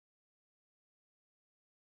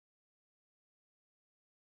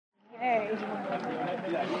Hey.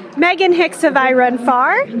 Megan Hicks of I Run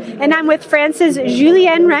Far, and I'm with France's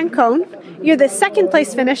Julien Rancon. You're the second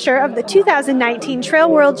place finisher of the 2019 Trail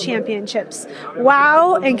World Championships.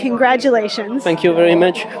 Wow, and congratulations. Thank you very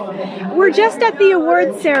much. We're just at the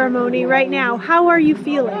awards ceremony right now. How are you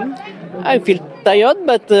feeling? I feel tired,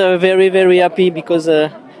 but very, very happy because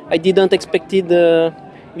I didn't expect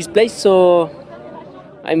this place, so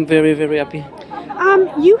I'm very, very happy.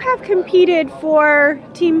 You have competed for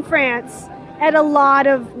Team France at a lot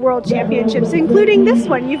of world championships, including this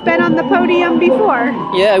one. You've been on the podium before.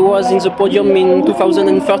 Yeah, I was in the podium in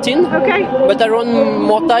 2013. Okay. But I run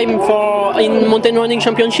more time in mountain running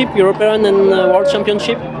championship, European and World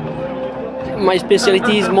Championship. My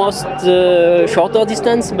specialty is most shorter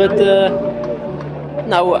distance, but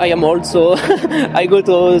now I am old, so I go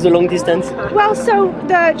to the long distance. Well, so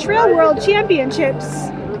the Trail World Championships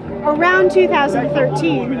around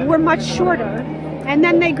 2013 were much shorter, and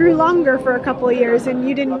then they grew longer for a couple of years, and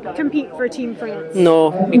you didn't compete for Team France.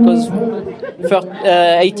 No, because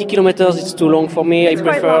 80 kilometers is too long for me. I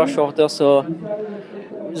prefer shorter, so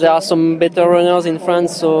there are some better runners in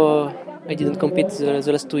France, so I didn't compete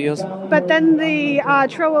the last 2 years. But then the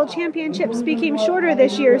Trail World Championships became shorter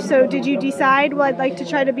this year, so did you decide, well, I'd like to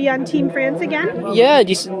try to be on Team France again? Yeah,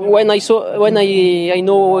 when I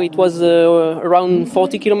know it was around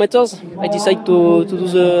 40 kilometers, I decided to do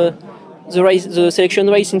the selection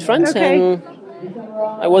race in France, okay. And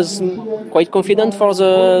I was quite confident for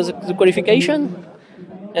the qualification,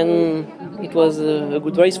 and it was a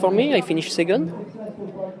good race for me. I finished second,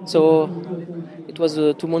 so it was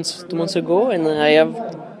 2 months ago, and I have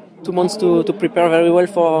 2 months to prepare very well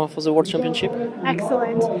for the World Championship.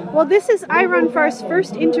 Excellent. Well, this is I Run Far's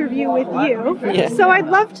first interview with you, yeah. So I'd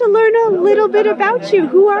love to learn a little bit about you.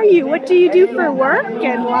 Who are you? What do you do for work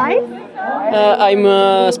and life? I'm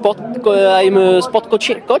a sport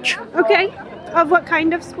coach. Okay. Of what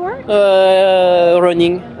kind of sport?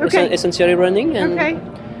 Running. Okay. Essentially running. And, okay.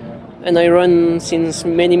 And I run since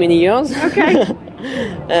many years. Okay.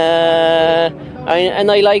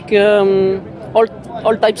 I like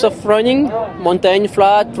all types of running: mountain,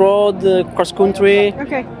 flat, road, cross country.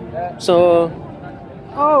 Okay. So.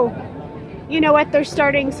 Oh. You know what? They're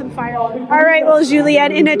starting some fireworks. All right, well,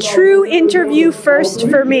 Julien, in a true interview first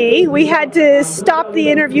for me, we had to stop the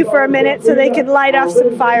interview for a minute so they could light off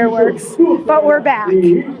some fireworks. But we're back.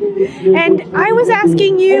 And I was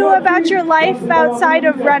asking you about your life outside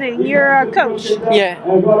of running. You're a coach. Yeah,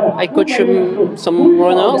 I coach some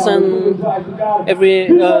runners and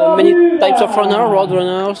many types of runner, road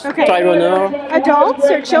runners, okay. trail runner. Adults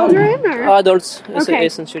or children? Or? Adults, okay.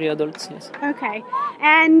 Essentially adults, yes. Okay.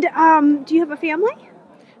 And do you have a family?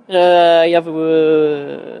 I have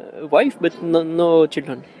a wife, but no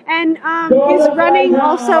children. And is running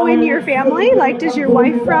also in your family? Like, does your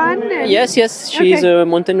wife run? Yes. She's a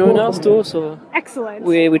mountain runner too. So excellent.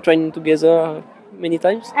 We train together many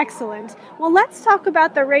times. Excellent. Well, let's talk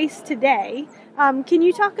about the race today. Can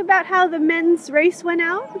you talk about how the men's race went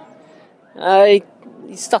out? It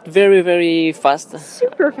started very, very fast.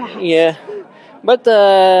 Super fast. Yeah, but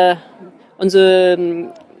on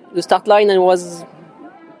the start line, I was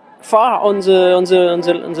far on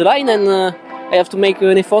the line, and I have to make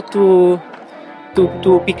an effort to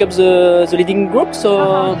pick up the leading group.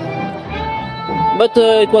 So, but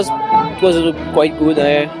it was quite good.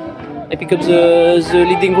 I picked up the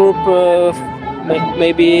leading group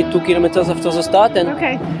maybe 2 kilometers after the start, and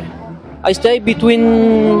okay. I stayed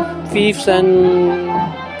between 5th and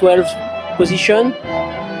 12th position.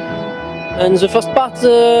 And the first part,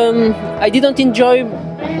 I didn't enjoy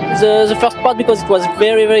the first part because it was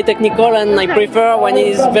very, very technical, and okay. I prefer when it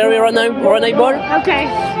is very runnable. Okay.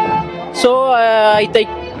 So I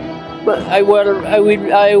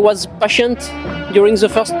was patient during the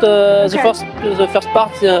first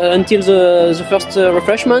part until the first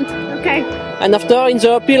refreshment. Okay. And after in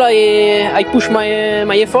the uphill, I push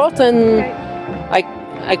my effort, and okay.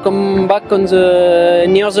 I come back on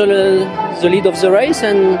near the lead of the race,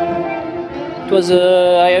 and it was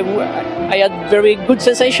I had very good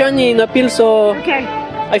sensation in uphill, so okay.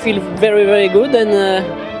 I feel very, very good, and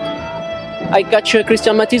I catch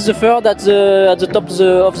Christian Matisse the third at the top of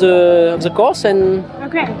the course, and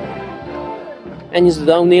okay. And it's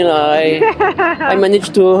downhill. I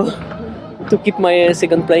managed to keep my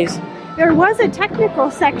second place. There was a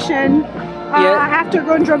technical section after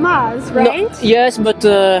Gondramas, right? No, yes, but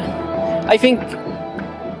I think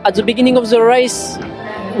at the beginning of the race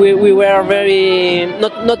we were very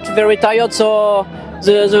not very tired, so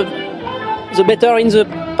the better in the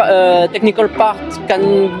technical part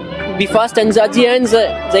can be fast, and at the end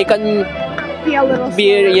they can be a little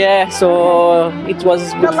Beer, slower. yeah. So it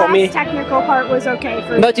was The good for me. last technical part was okay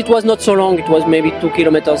for you. But it was not so long. It was maybe 2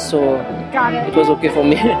 kilometers, so Got it it. was okay for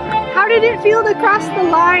me. How did it feel to cross the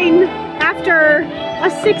line after a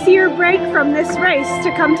 6-year break from this race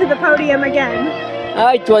to come to the podium again?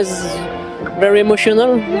 It was very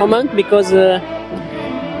emotional moment because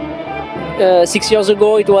 6 years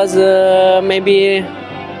ago it was maybe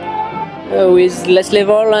with less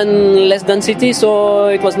level and less density, so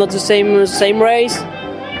it was not the same race.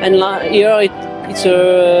 And here it's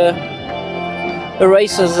a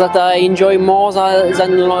race that I enjoy more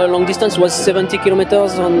than long distance. It was 70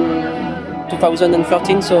 kilometers on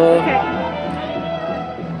 2013, so Okay.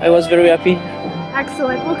 I was very happy.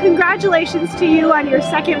 Excellent. Well, congratulations to you on your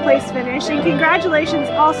second place finish, and congratulations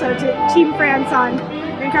also to Team France on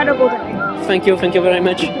an incredible day. Thank you very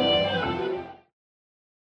much.